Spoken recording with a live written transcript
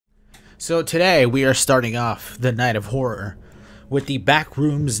So today we are starting off the night of horror with the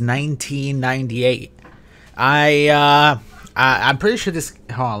Backrooms 1998. I'm pretty sure this.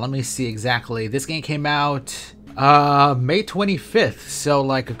 Hold on, let me see exactly. This game came out May 25th, so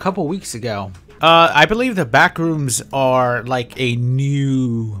like a couple weeks ago. I believe the Backrooms are like a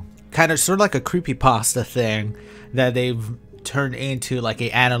new kind of sort of like a creepypasta thing that they've turned into like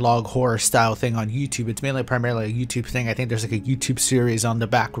a analog horror style thing on YouTube. It's primarily a YouTube thing. I think there's like a YouTube series on the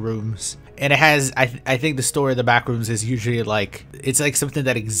Backrooms, and it has I think the story of the Backrooms is usually like it's like something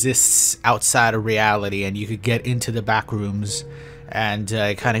that exists outside of reality, and you could get into the Backrooms, and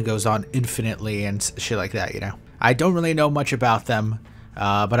it kind of goes on infinitely and shit like that, you know. I don't really know much about them,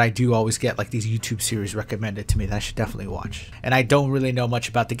 but I do always get like these YouTube series recommended to me that I should definitely watch. And I don't really know much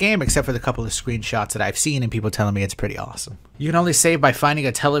about the game except for the couple of screenshots that I've seen and people telling me it's pretty awesome. You can only save by finding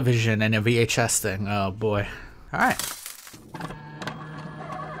a television and a VHS thing. Oh boy. Alright.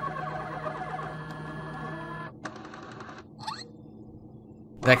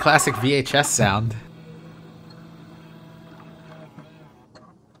 That classic VHS sound.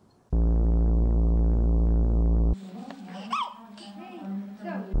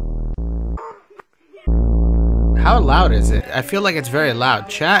 How loud is it? I feel like it's very loud.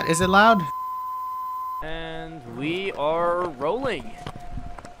 Chat, is it loud? And we are rolling.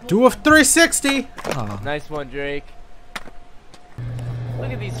 Do a 360! Oh. Nice one, Drake.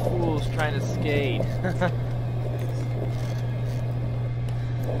 Look at these fools trying to skate.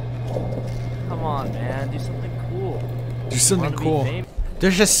 Come on, man. Do something cool. Do something cool.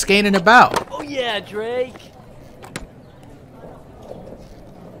 They're just skating about. Oh yeah, Drake.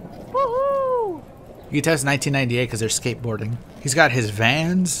 Woohoo! You can test 1998 because they're skateboarding. He's got his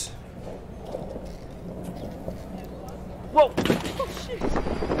Vans. Whoa! Oh shit!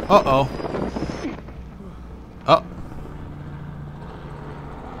 Uh-oh. Oh.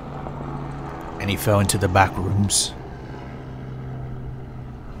 And he fell into the back rooms.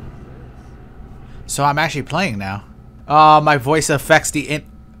 So I'm actually playing now. Oh, my voice affects the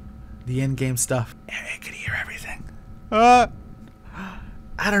in-game stuff. I can hear everything.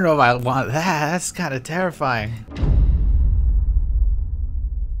 I don't know if I want that. That's kind of terrifying.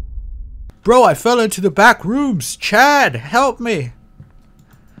 Bro, I fell into the back rooms. Chad, help me.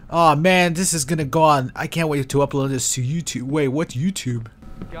 Oh man, this is gonna go on. I can't wait to upload this to YouTube. Wait, what's YouTube?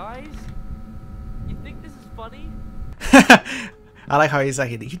 Guys, you think this is funny? I like how he's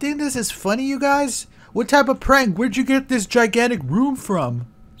like, you think this is funny, you guys? What type of prank? Where'd you get this gigantic room from?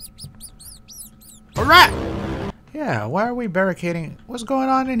 Alright! Yeah, why are we barricading? What's going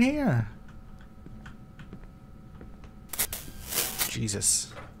on in here?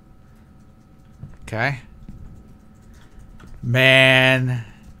 Jesus. Okay. Man,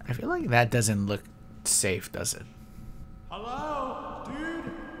 I feel like that doesn't look safe, does it? Hello, dude?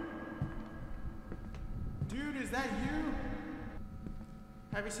 Dude, is that you?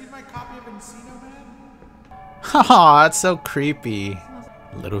 Have you seen my copy of Encino Man? Aw, that's so creepy.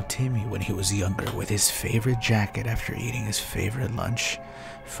 Little Timmy when he was younger with his favorite jacket after eating his favorite lunch,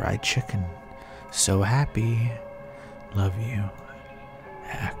 fried chicken. So happy. Love you.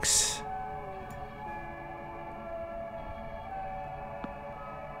 X.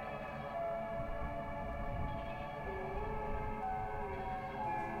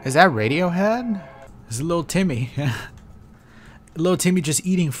 Is that Radiohead? It's Little Timmy. Little Timmy just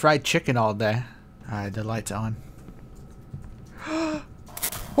eating fried chicken all day. Alright, the light's on.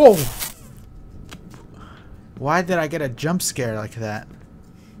 Oh! Why did I get a jump scare like that?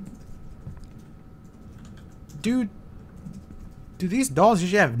 Dude, do these dolls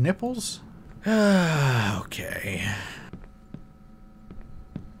usually have nipples? Okay.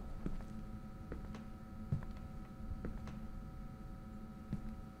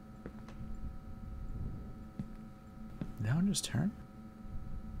 That one just turn?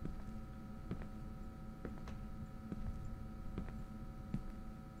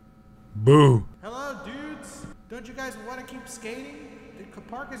 Boo. Hello, dudes. Don't you guys want to keep skating? The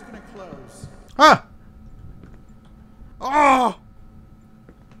park is gonna close. Ah! Oh!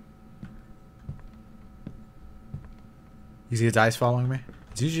 You see his eyes following me?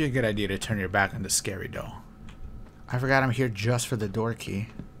 It's usually a good idea to turn your back on the scary doll. I forgot I'm here just for the door key.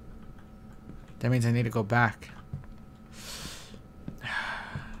 That means I need to go back.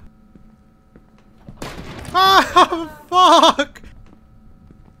 Oh, fuck!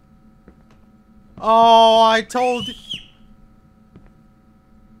 Oh, I told you.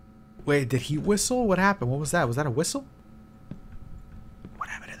 Wait, did he whistle? What happened? What was that? Was that a whistle? What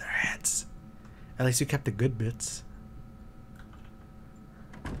happened to their heads? At least you kept the good bits.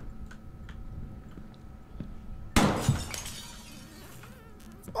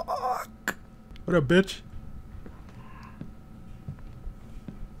 Fuck. What up, bitch?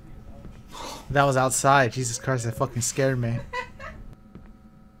 That was outside. Jesus Christ, that fucking scared me.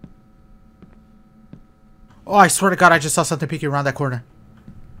 Oh, I swear to God, I just saw something peeking around that corner.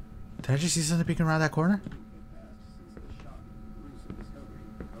 Did I just see something peeking around that corner?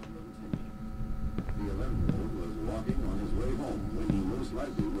 The 11-year-old was walking on his way home when he most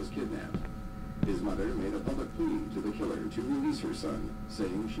likely was kidnapped. His mother made a public plea to the killer to release her son,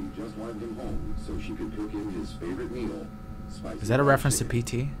 saying she just wanted him home so she could cook him his favorite meal. Is that a reference to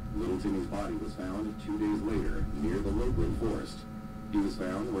PT? Little Timmy's body was found 2 days later near the Lakewood Forest. He was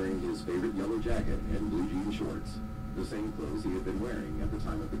found wearing his favorite yellow jacket and blue jean shorts, the same clothes he had been wearing at the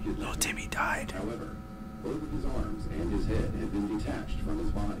time of the kidnapping. Little Timmy died. However, both of his arms and his head had been detached from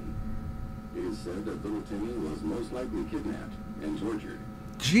his body. It is said that little Timmy was most likely kidnapped and tortured.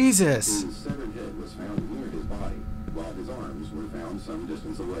 Jesus! His severed head was found near his body, while his arms were found some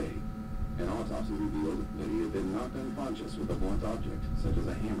distance away. An autopsy revealed that he had been knocked unconscious with a blunt object, such as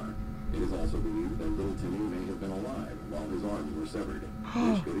a hammer. It is also believed that little Timmy may have been alive while his arms were severed,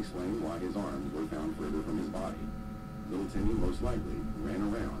 which could explain why his arms were found further from his body. Little Timmy most likely ran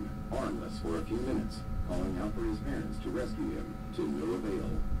around, armless, for a few minutes, calling out for his parents to rescue him, to no avail.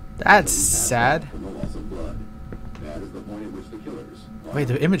 That's sad. From the loss of blood. That is the point at which the killers... Wait,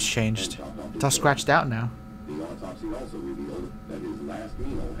 the image changed. It's all scratched out now. The autopsy also revealed that his last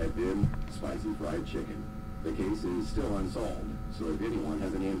meal had been spicy fried chicken. The case is still unsolved, so if anyone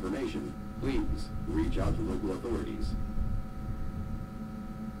has any information, please reach out to local authorities.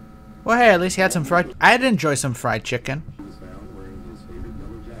 Well, hey, at least he had some fried... I'd enjoy some fried chicken. He was found wearing his favorite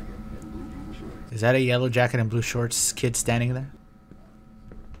yellow jacket and blue jean shorts. Is that a yellow jacket and blue shorts kid standing there?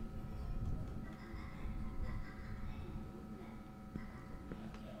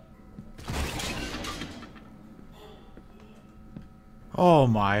 Oh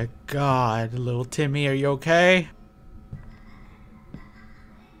my God, little Timmy, are you okay?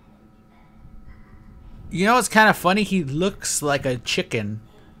 You know, it's kind of funny. He looks like a chicken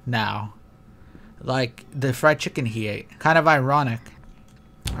now. Like the fried chicken he ate. Kind of ironic.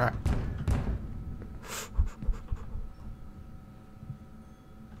 Alright.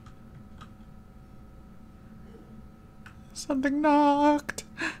 Something knocked.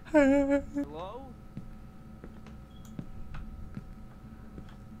 Hello?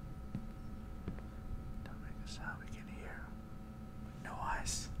 Don't make a sound we can hear. No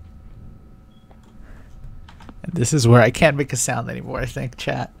eyes. And this is where I can't make a sound anymore, I think,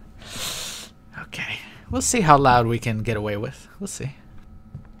 chat. Okay. We'll see how loud we can get away with. We'll see.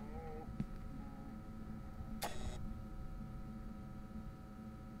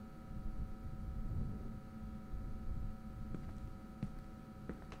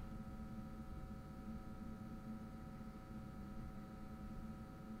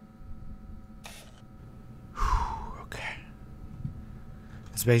 Okay.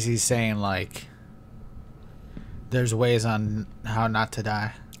 It's basically saying, like, there's ways on how not to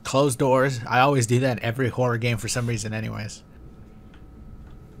die. Closed doors. I always do that in every horror game for some reason anyways.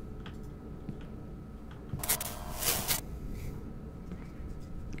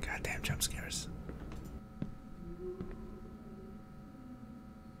 Goddamn jump scares.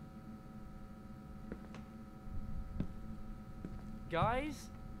 Guys?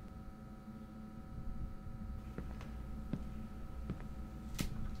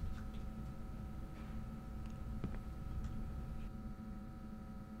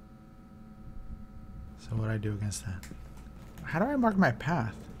 So what do I do against that? How do I mark my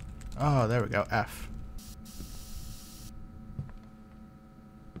path? Oh, there we go. F.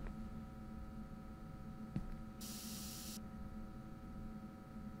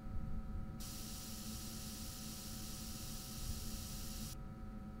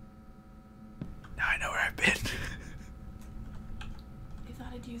 Now I know where I've been. If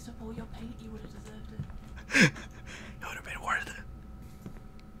that had used up all your paint, you would have deserved it. It would have been worth it.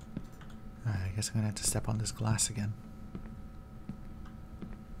 Alright, I guess I'm gonna have to step on this glass again.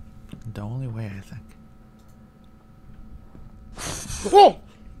 The only way, I think. Whoa!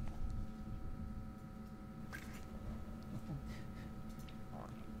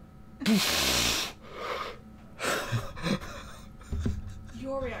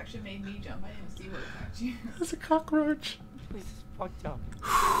 Your reaction made me jump. I didn't see what attacked you. There's a cockroach. This is fucked up.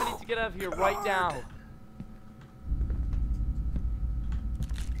 I need to get out of here right now.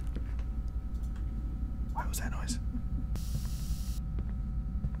 What was that noise?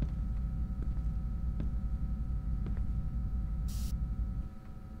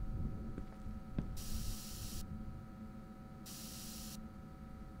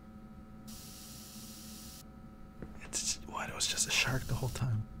 It's what? It was just a shark the whole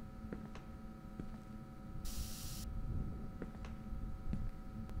time.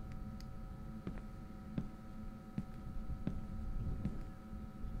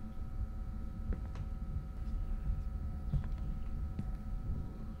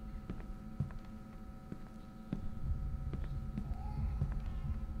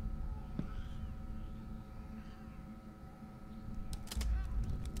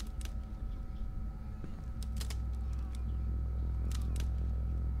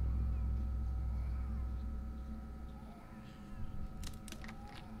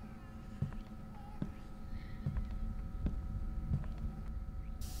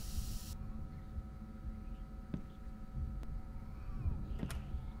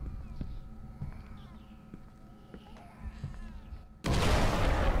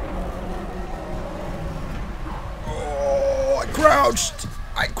 crouched!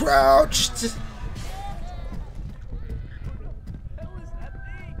 I crouched! What the hell is that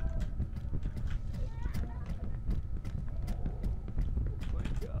thing? Oh my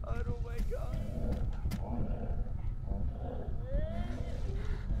god, oh my god.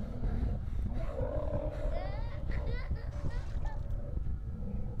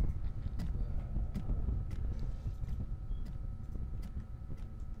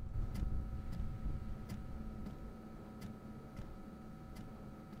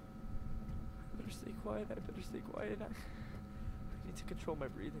 I better stay quiet, I better stay quiet. I need to control my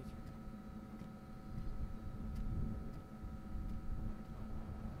breathing.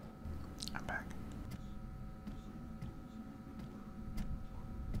 I'm back.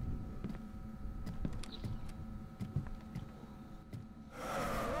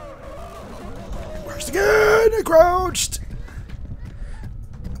 Where's the gun? I crouched!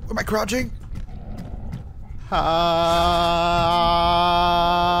 Am I crouching?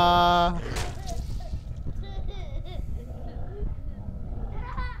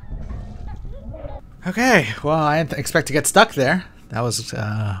 Okay, well, I didn't expect to get stuck there. That was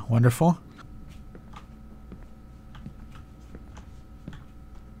wonderful.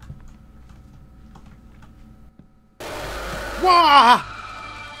 Wah!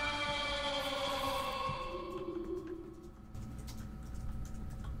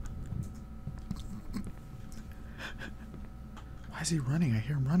 Why is he running? I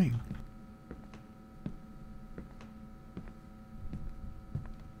hear him running.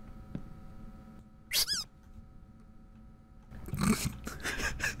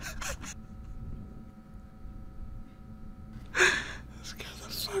 Scared the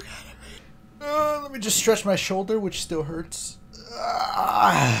fuck out of me. Let me just stretch my shoulder, which still hurts.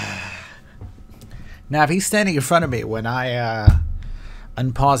 Now, if he's standing in front of me when I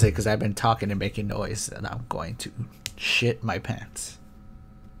unpause it because I've been talking and making noise, then I'm going to shit my pants.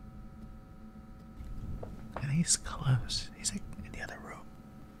 And he's close. He's like in the other room.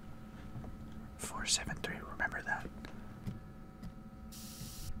 473. Remember that.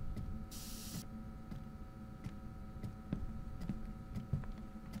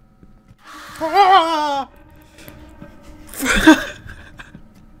 Ah!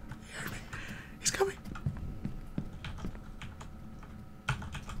 He's coming.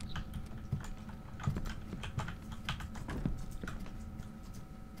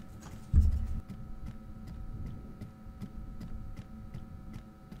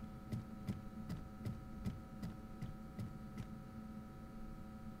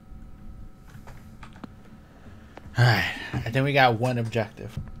 Alright, I think we got one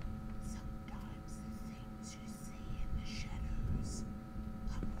objective. Sometimes the things you see in the shadows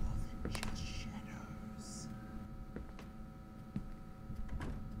are more than just shadows.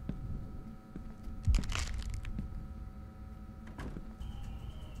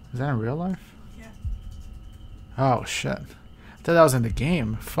 Is that in real life? Yeah. Oh shit. I thought that was in the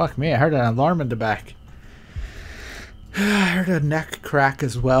game. Fuck me, I heard an alarm in the back. I heard a neck crack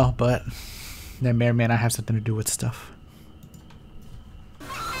as well, but that may or may not have something to do with stuff.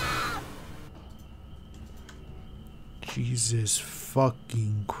 Jesus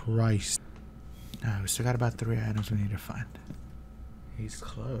fucking Christ. No, we still got about 3 items we need to find. He's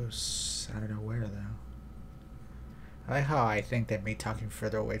close. I don't know where though. I like how I think that me talking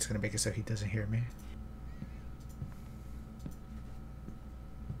further away is going to make it so he doesn't hear me.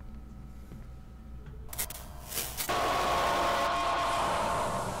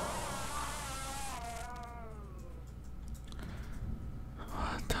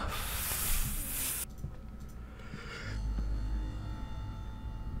 What the f...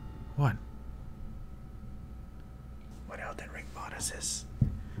 What? What Elden Ring mod is this?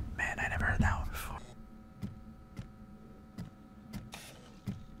 Man, I never heard that one before.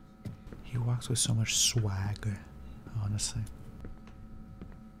 He walks with so much swag, honestly.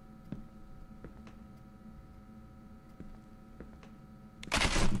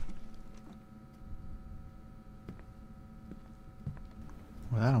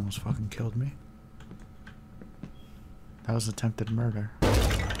 Well, that almost fucking killed me. That was attempted murder.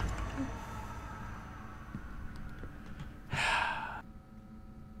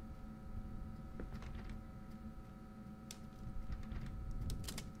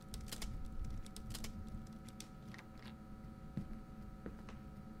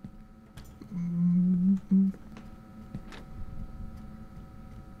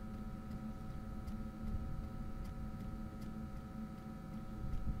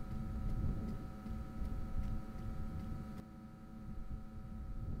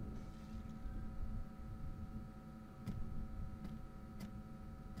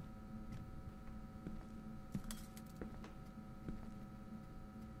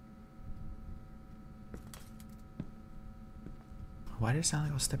 Why did it sound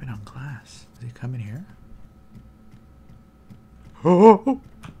like I was stepping on glass? Is he coming here? Oh!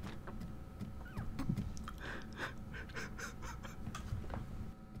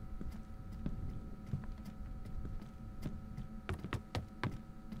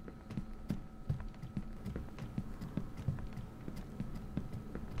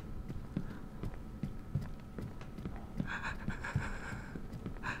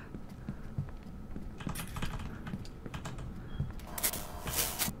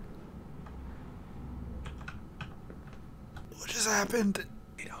 What just happened?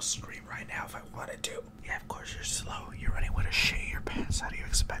 I'll scream right now if I wanted to. Yeah, of course you're slow. You're running with a shit in your pants. How do you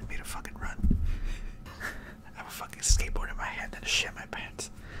expect me to fucking run? I have a fucking skateboard in my hand and a shit in my pants.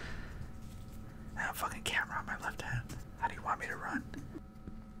 I have a fucking camera on my left hand. How do you want me to run?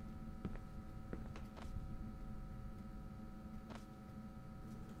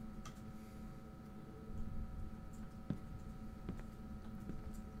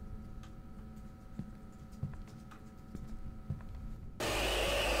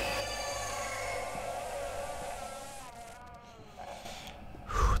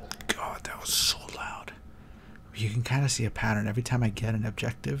 God, that was so loud. You can kind of see a pattern. Every time I get an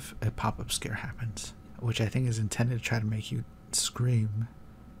objective, a pop-up scare happens, which I think is intended to try to make you scream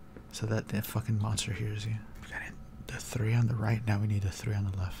so that the fucking monster hears you. We got the 3 on the right, now we need the 3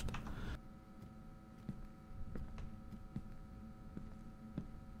 on the left.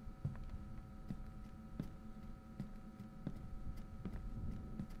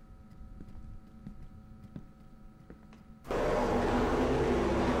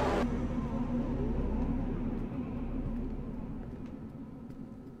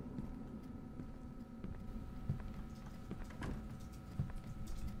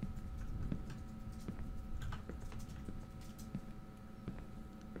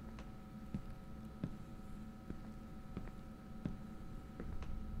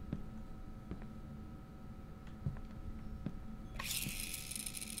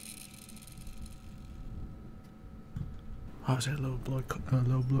 Oh, is that a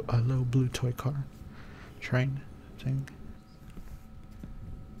low blue toy car? Train thing?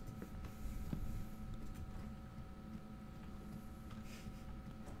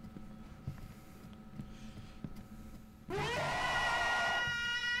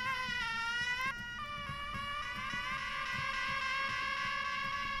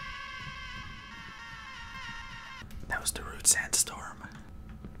 That was the Root Sandstorm.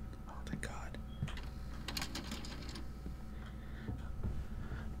 Oh, thank God.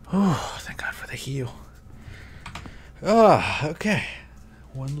 Oh, thank God for the heal. Oh, okay.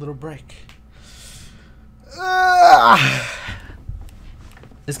 One little break.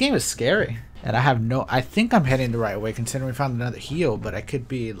 This game is scary. And I think I'm heading the right way considering we found another heal, but I could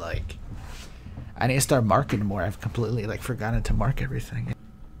be like, I need to start marking more. I've completely like forgotten to mark everything.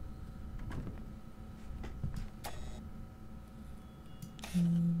 I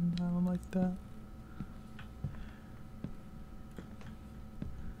don't like that.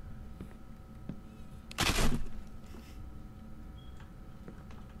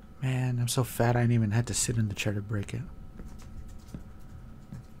 Man, I'm so fat I didn't even have to sit in the chair to break it.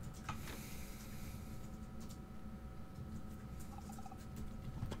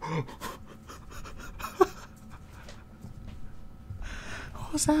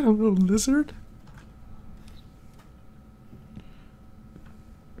 What was that, a little lizard?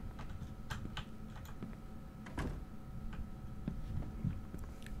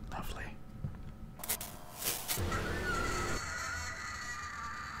 Lovely.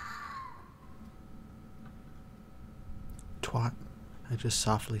 Twat. I just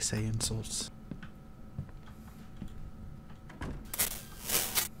softly say insults.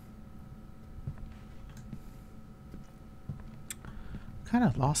 Kind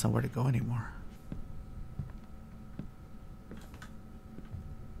of lost on where to go anymore.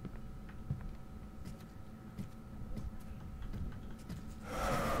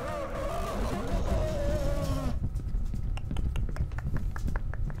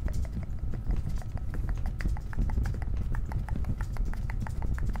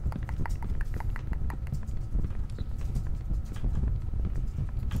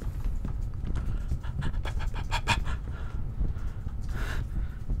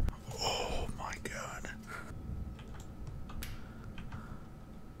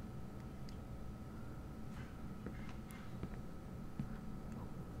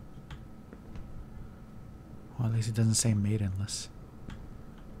 Well, at least it doesn't say maidenless.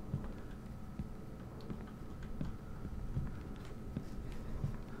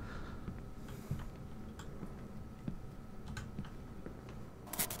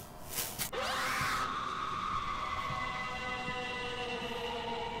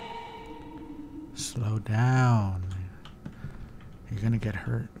 Slow down. You're gonna get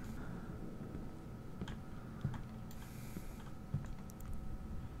hurt.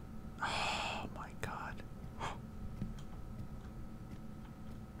 Oh my god.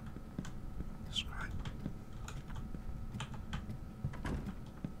 Subscribe.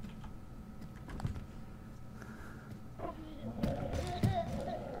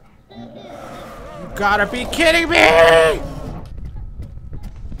 You gotta be kidding me!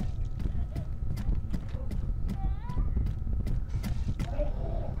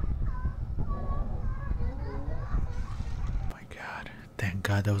 Thank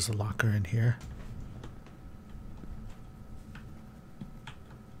God there was a locker in here.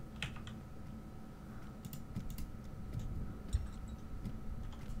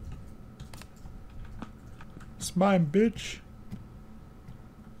 It's mine, bitch.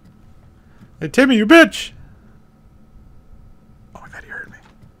 Hey, Timmy, you bitch! Oh my God, he hurt me.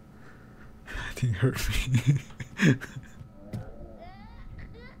 I think he hurt me.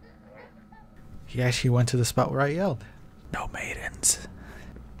 He actually went to the spot where I yelled. No maidens.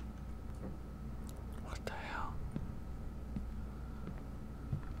 What the hell?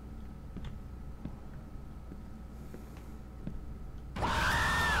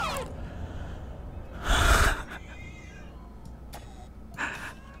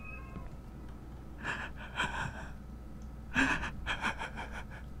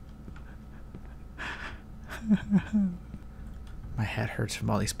 My head hurts from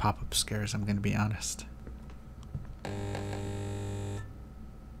all these pop-up scares, I'm gonna be honest.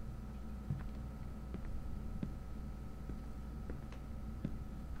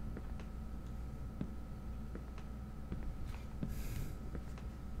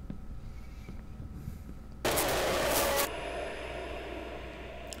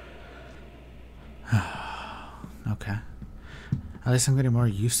 Okay. At least I'm getting more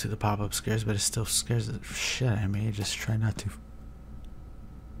used to the pop-up scares, but it still scares the shit out of me. I just try not to.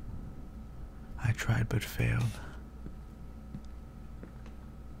 I tried but failed.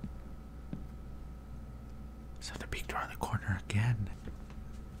 So the peeked around the corner again.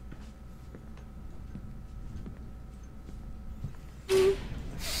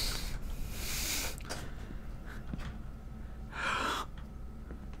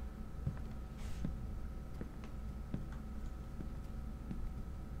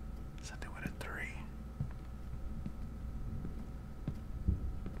 Something with a 3.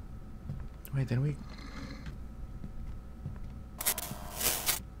 Wait, then we...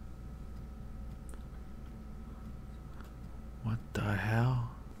 What the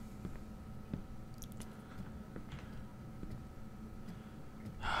hell?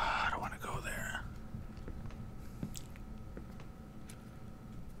 I don't want to go there.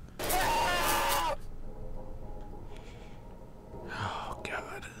 Oh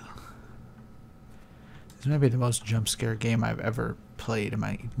God. This may be the most jump scare game I've ever played in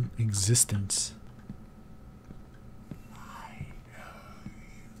my existence. I know you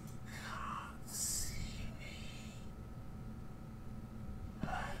can't see me, but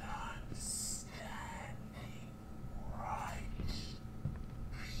I'm standing right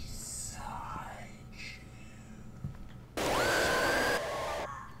beside you.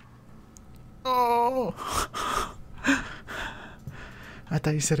 Oh! I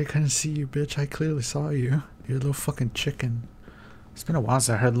thought you said I couldn't see you, bitch. I clearly saw you. You're a little fucking chicken. It's been a while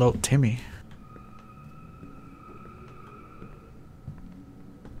since I heard little Timmy.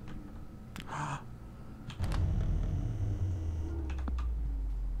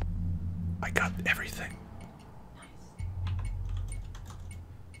 I got everything.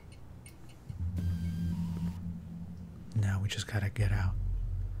 Now we just gotta get out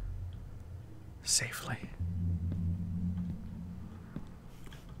safely.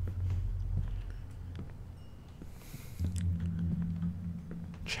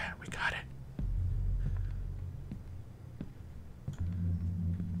 Chat, we got it.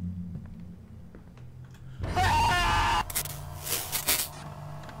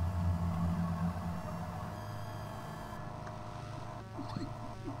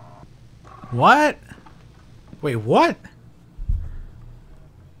 What? Wait, what?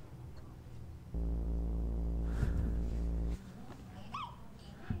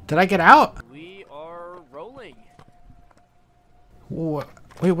 Did I get out? We are rolling. What?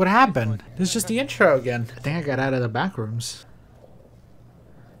 Wait, what happened? This is just the intro again. I think I got out of the back rooms.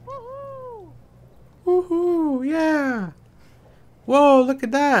 Woohoo! Woohoo, yeah. Whoa, look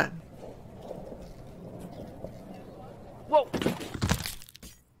at that. Whoa!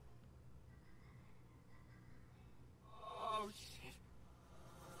 Oh shit.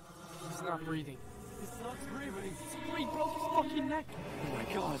 He's not breathing. He's not breathing. He broke his fucking neck. Oh my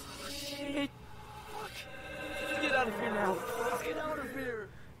god. Shit.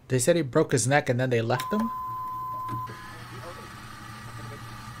 They said he broke his neck and then they left him?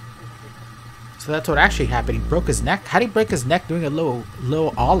 So that's what actually happened. He broke his neck? How'd he break his neck doing a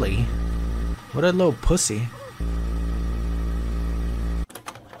little ollie? What a little pussy.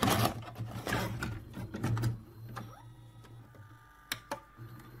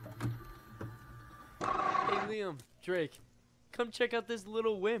 Hey, Liam, Drake, come check out this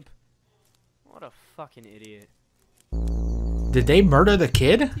little wimp. What a fucking idiot. Did they murder the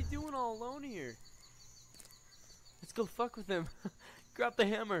kid? What's he doing all alone here? Let's go fuck with him. Grab the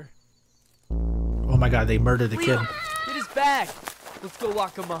hammer. Oh my god, they murdered the kid. Liam, get his bag. Let's go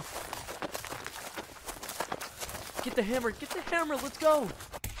lock him up. Get the hammer, let's go.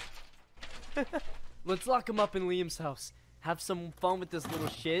 Let's lock him up in Liam's house. Have some fun with this little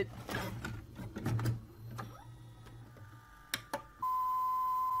shit.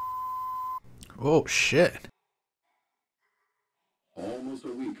 Oh shit. Almost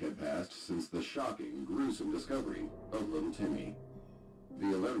a week had passed since the shocking, gruesome discovery of little Timmy. The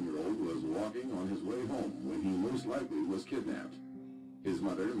 11-year-old was walking on his way home when he most likely was kidnapped. His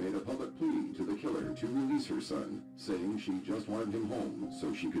mother made a public plea to the killer to release her son, saying she just wanted him home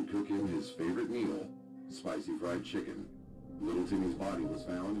so she could cook him his favorite meal, spicy fried chicken. Little Timmy's body was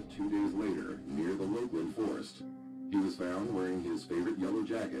found 2 days later near the Loveland Forest. He was found wearing his favorite yellow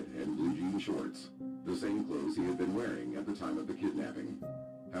jacket and blue jean shorts, the same clothes he had been wearing at the time of the kidnapping.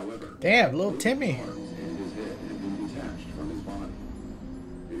 However, damn, little Timmy. His arms and his head had been detached from his body.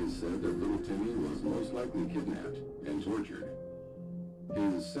 It is said that little Timmy was most likely kidnapped and tortured.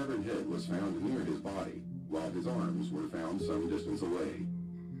 His severed head was found near his body, while his arms were found some distance away.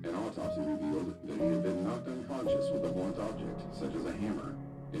 An autopsy revealed that he had been knocked unconscious with a blunt object, such as a hammer.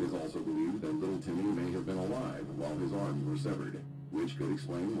 It is also believed that little Timmy may have been alive while his arms were severed, which could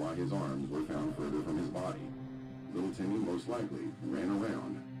explain why his arms were found further from his body. Little Timmy most likely ran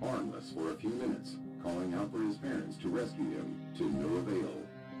around, armless for a few minutes, calling out for his parents to rescue him, to no avail,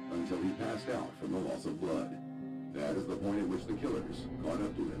 until he passed out from the loss of blood. That is the point at which the killers caught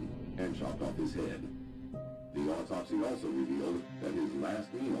up to him and chopped off his head. The autopsy also revealed that his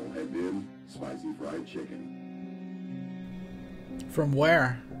last meal had been spicy fried chicken. From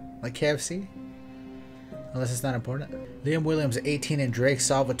where? Like KFC? Unless it's not important. Liam Williams, 18, and Drake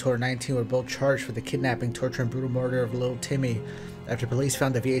Salvatore, 19, were both charged for the kidnapping, torture, and brutal murder of little Timmy after police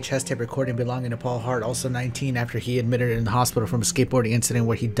found the VHS tape recording belonging to Paul Hart, also 19, after he admitted in the hospital from a skateboarding incident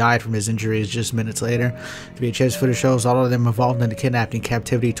where he died from his injuries just minutes later. The VHS footage shows all of them involved in the kidnapping,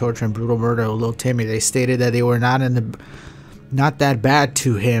 captivity, torture, and brutal murder of little Timmy. They stated that they were not that bad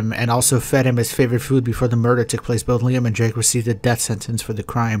to him and also fed him his favorite food before the murder took place. Both Liam and Drake received a death sentence for the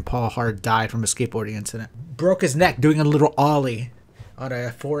crime. Paul Hart died from a skateboarding incident. Broke his neck doing a little ollie on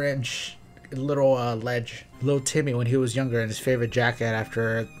a 4-inch little ledge. Little Timmy, when he was younger, in his favorite jacket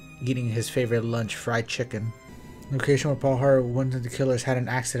after eating his favorite lunch, fried chicken. Location where Paul Hart, one of the killers, had an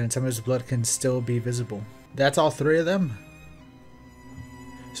accident. Some of his blood can still be visible. That's all 3 of them?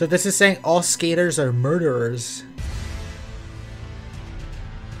 So this is saying all skaters are murderers.